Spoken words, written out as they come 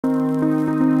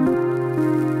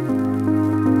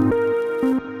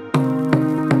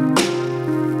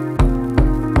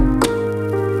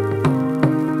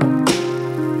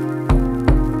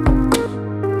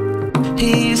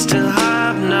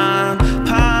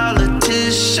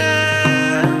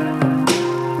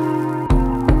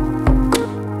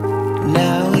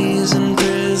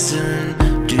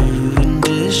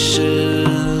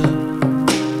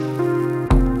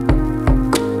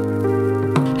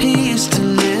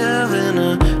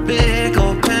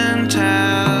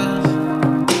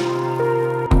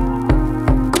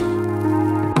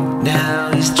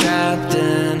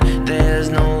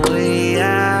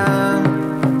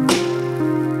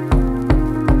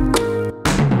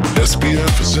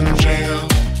SBF is in jail.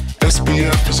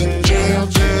 SBF is in jail,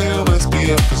 jail.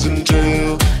 SBF is in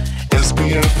jail.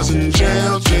 SBF is in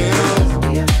jail, jail.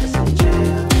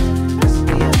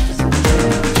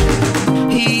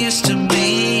 He used to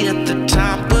be at the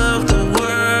top of the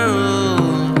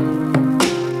world.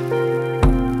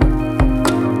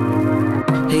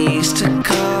 He used to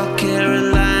call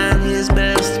Caroline his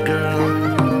best girl.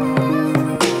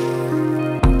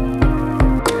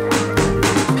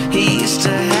 He used to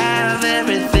have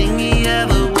everything he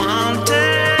ever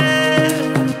wanted.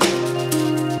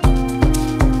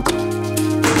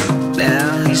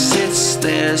 Now he sits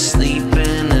there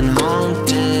sleeping and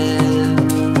haunted.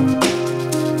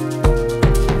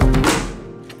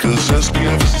 'Cause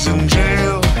SBF is in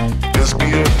jail.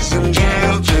 SBF is in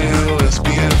jail, jail.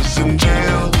 SBF is in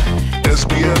jail.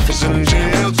 SBF is in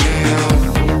jail, jail.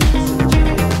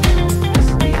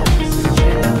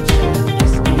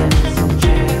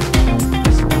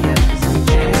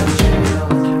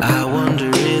 I wonder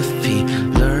if he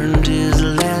learned his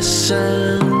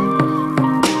lesson,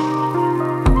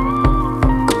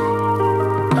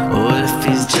 or if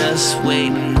he's just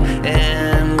waiting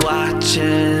and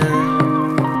watching.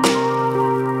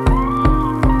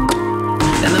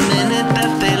 And the minute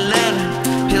that they let him,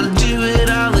 he'll do it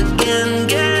all again,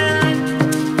 again.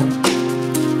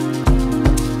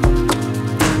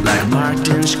 Like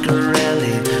Martin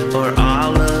Shkreli or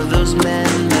all of those men.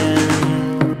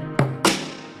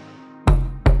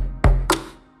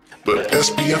 But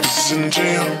SBF is in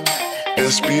jail.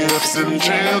 SBF is in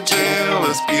jail, jail.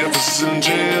 SBF is in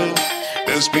jail.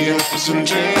 SBF is in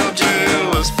jail, jail.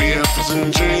 SBF is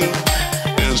in jail.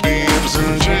 SBF is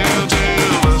in jail,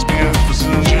 jail.